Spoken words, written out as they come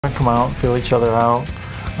Come out, feel each other out.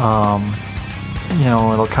 You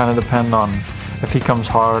know, it'll kind of depend on if he comes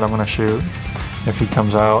hard, I'm going to shoot. If he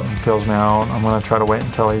comes out and feels me out, I'm going to try to wait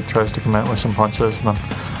until he tries to commit with some punches, and then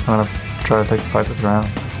I'm going to try to take the fight to the ground,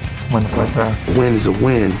 win the fight there. Win is a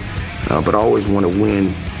win, but I always want to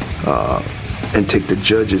win and take the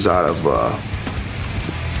judges out of,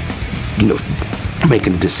 you know,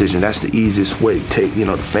 making a decision. That's the easiest way to take. You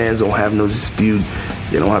know, the fans don't have no dispute.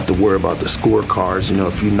 They don't have to worry about the scorecards. You know,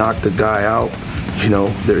 if you knock the guy out, you know,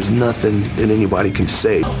 there's nothing that anybody can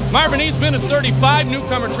say. Marvin Eastman is 35.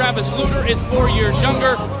 Newcomer Travis Lutter is 4 years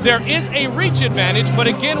younger. There is a reach advantage, but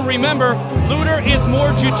again, remember, Lutter is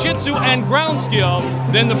more jiu-jitsu and ground skill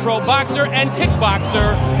than the pro boxer and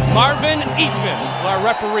kickboxer Marvin Eastman. Our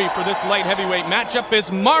referee for this light heavyweight matchup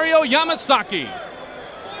is Mario Yamasaki.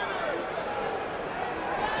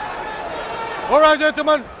 All right,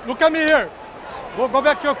 gentlemen, look at me here. Go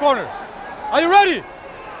back to your corner. Are you ready?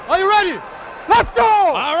 Are you ready? Let's go!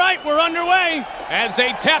 All right, we're underway as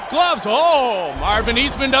they tap gloves. Oh, Marvin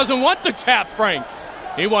Eastman doesn't want the tap, Frank.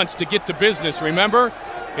 He wants to get to business, remember?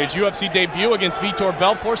 His UFC debut against Vitor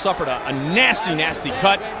Belfort suffered a nasty, nasty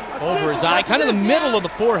cut over his eye, kind of the middle of the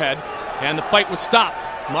forehead, and the fight was stopped.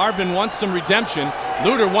 Marvin wants some redemption.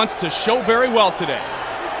 Lutter wants to show very well today.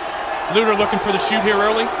 Lutter looking for the shoot here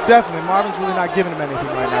early? Definitely. Marvin's really not giving him anything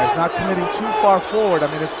right now. He's not committing too far forward.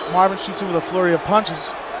 I mean, if Marvin shoots him with a flurry of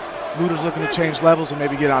punches, Lutter's looking to change levels and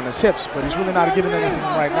maybe get on his hips, but he's really not giving anything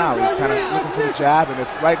right now. He's kind of looking for the jab, and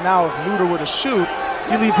if right now, if Lutter were to shoot,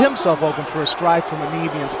 he'd leave himself open for a strike from a knee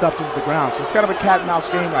being stuffed into the ground. So it's kind of a cat-and-mouse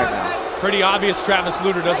game right now. Pretty obvious Travis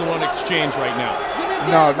Lutter doesn't want to exchange right now.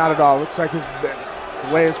 No, not at all. Looks like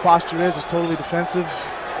the way his posture is totally defensive.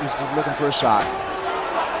 He's just looking for a shot.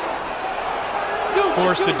 Of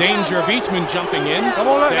course, the danger of Eastman jumping in,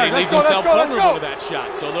 that he leaves himself vulnerable to that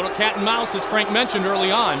shot. So a little cat and mouse, as Frank mentioned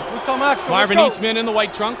early on. Marvin Eastman in the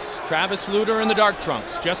white trunks, Travis Lutter in the dark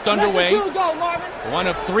trunks. Just underway. One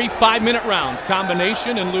of 3 5-minute rounds.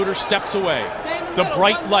 Combination, and Lutter steps away. The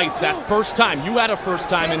bright lights, that first time. You had a first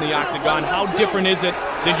time in the octagon. How different is it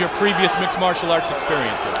than your previous mixed martial arts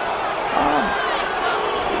experiences?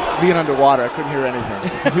 Being underwater, I couldn't hear anything.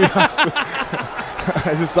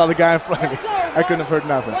 I just saw the guy in front of me. I couldn't have heard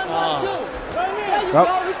nothing. Nope.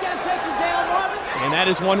 And that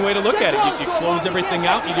is one way to look at it. You close everything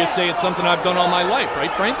out. You just say it's something I've done all my life, right,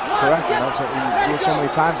 Frank? Correct. You know, you do it so many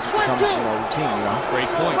times, it just becomes, you know, routine. You know. Great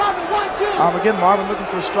point. Again, Marvin looking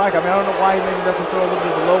for a strike. I mean, I don't know why he maybe doesn't throw a little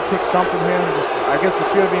bit of a low kick, something here, and just I guess the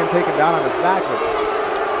fear of being taken down on his back. But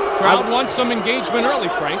crowd wants some engagement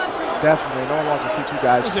early, Frank. Definitely, no one wants to see two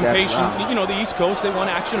guys. Was impatient. You know, the East Coast, they want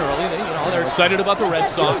action early. They're excited about the Red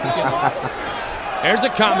Sox. You know. There's a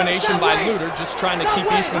combination by Lutter, just trying to keep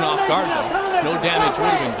Eastman off guard, though. No damage would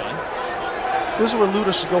have been done. So this is where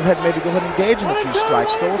Lutter should go ahead and engage in a few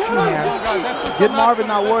strikes, throw a few hands, get Marvin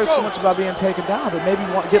not worried so much about being taken down, but maybe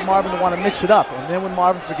get Marvin to want to mix it up. And then when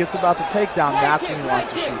Marvin forgets about the takedown, that's when he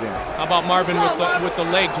wants to shoot in. How about Marvin with the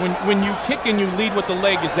legs? When you kick and you lead with the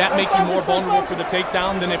leg, does that make you more vulnerable for the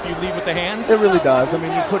takedown than if you lead with the hands? It really does. I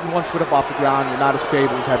mean, you're putting 1 foot up off the ground, you're not as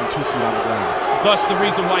stable as having 2 feet on the ground. Thus the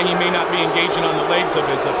reason why he may not be engaging on the legs of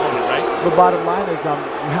his opponent, right? The bottom line is you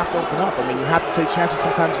have to open up. I mean, you have to take chances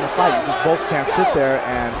sometimes in the fight. You just both can't sit there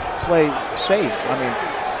and play safe. I mean,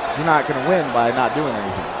 you're not going to win by not doing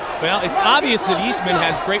anything. Well, it's obvious that Eastman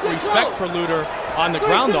has great respect for Lutter on the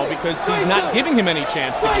ground, though, because he's not giving him any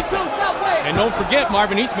chance to get there. And don't forget,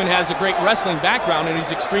 Marvin Eastman has a great wrestling background, and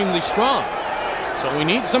he's extremely strong. So we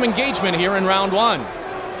need some engagement here in round 1. 1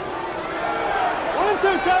 and 2,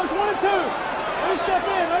 Travis, 1 and 2. Let him step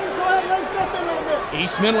in. Let him step in a little bit.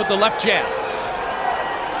 Eastman with the left jab.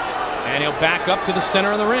 And he'll back up to the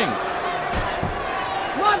center of the ring.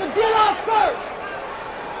 Marvin, get off first.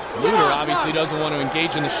 Lutter obviously doesn't want to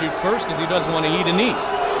engage in the shoot first because he doesn't want to eat a knee.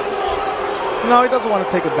 No, he doesn't want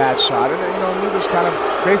to take a bad shot. And, you know, Lutter's kind of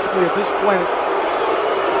basically at this point,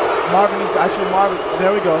 I feel Marvin,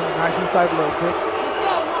 there we go. Nice inside low kick.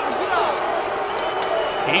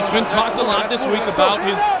 Eastman talked a lot this week about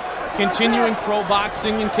his continuing pro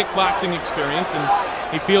boxing and kickboxing experience, and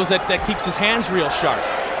he feels that keeps his hands real sharp.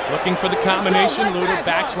 Looking for the combination, Lutter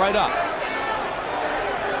backs right up.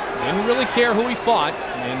 Didn't really care who he fought,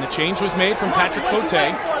 and the change was made from Patrick Cote,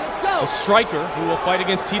 a striker who will fight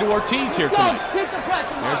against Tito Ortiz here tonight.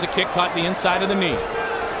 There's a kick caught the inside of the knee.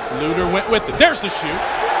 Lutter went with it. There's the shoot.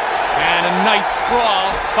 And a nice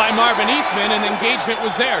sprawl by Marvin Eastman, and the engagement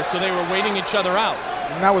was there, so they were waiting each other out.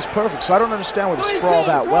 And that was perfect. So I don't understand where the sprawl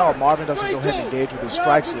that well. Marvin doesn't go ahead and engage with his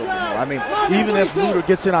strikes a little bit more. I mean, even if Lutter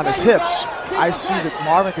gets in on his hips, I see that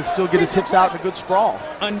Marvin can still get his hips out in a good sprawl.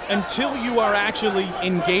 Until you are actually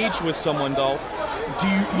engaged with someone, though,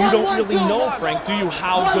 you don't really know, Frank, do you,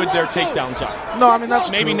 how good their takedowns are? No, I mean, that's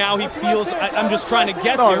Maybe true. now he feels, I'm just trying to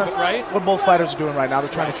guess here, but right? What both fighters are doing right now, they're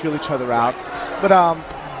trying to feel each other out. But, I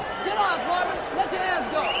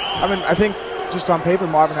mean, I think just on paper,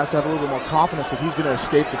 Marvin has to have a little bit more confidence that he's going to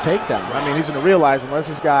escape the takedown. I mean, he's going to realize unless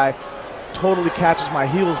this guy totally catches my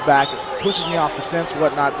heels back, pushes me off the fence,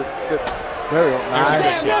 whatnot, very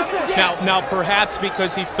nice. Now, perhaps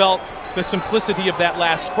because he felt the simplicity of that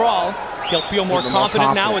last sprawl, he'll feel more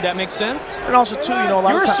confident now. Would that make sense? And also, too, you know, a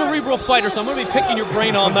lot you're of a cerebral fighter, so I'm going to be picking your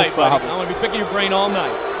brain all night, buddy. I'm going to be picking your brain all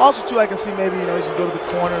night. Also, too, I can see maybe, you know, he's going to go to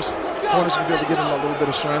the corners. Corners going to be able to give him a little bit of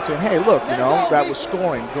assurance, saying, "Hey, look, you know, that was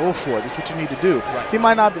scoring. Go for it. That's what you need to do." Right. He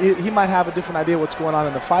might have a different idea what's going on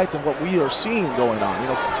in the fight than what we are seeing going on. You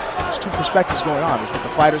know, there's two perspectives going on. There's what the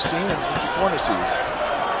fighter's seeing and what your corner sees.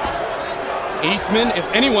 Eastman, if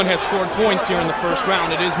anyone has scored points here in the first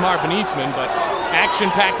round, it is Marvin Eastman, but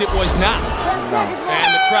action-packed it was not. No. And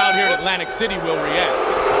the crowd here at Atlantic City will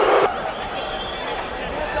react.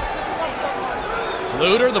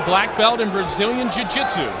 Lutter, the black belt in Brazilian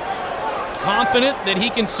Jiu-Jitsu, confident that he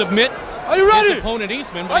can submit his opponent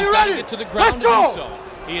Eastman, but he's got to get to the ground to do so.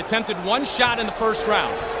 He attempted one shot in the first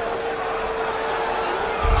round.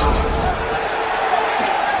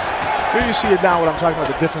 Here you see it now, what I'm talking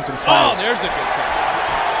about, the difference in fights. Oh, there's a good count.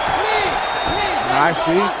 I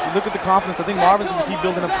see. So look at the confidence. I think Marvin's going to keep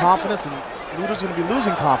building up confidence, and Lutter's going to be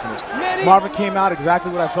losing confidence. Marvin came out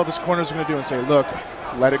exactly what I felt his corners were going to do and say, look,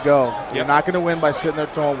 let it go. You're not going to win by sitting there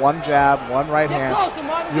throwing one jab, one right hand.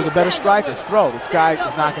 You're the better striker. Throw. This guy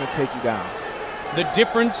is not going to take you down. The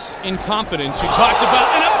difference in confidence you talked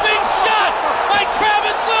about, and a big shot by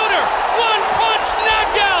Travis Lutter. One punch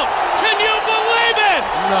knockout. Can you believe it?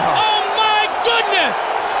 No. Oh my goodness.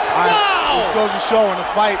 Wow. This goes to show in a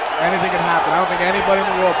fight, anything can happen. I don't think anybody in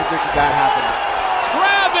the world predicted that happening.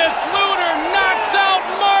 Travis Lutter knocks out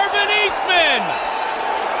Marvin Eastman.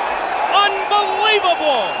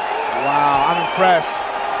 Unbelievable. Wow, I'm impressed.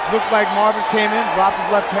 Looked like Marvin came in, dropped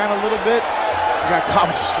his left hand a little bit. He got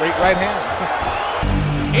caught with a straight right hand.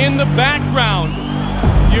 In the background,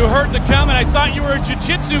 you heard the comment, I thought you were a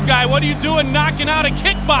jiu-jitsu guy. What are you doing knocking out a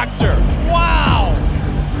kickboxer? Wow.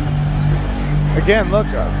 Again, look.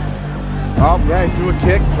 Oh, yeah, he threw a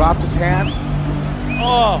kick, dropped his hand.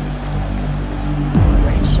 Oh.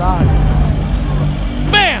 Great shot.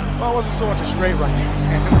 Bam! Well, it wasn't so much a straight right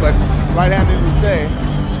hand, but right hand didn't say.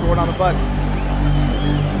 Scored on the button.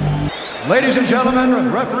 Ladies and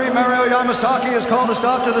gentlemen, referee Mario Yamasaki has called a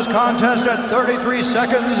stop to this contest at 33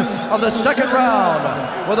 seconds of the second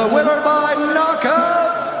round, with a winner by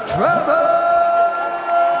knockout, Travis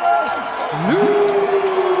Lutter.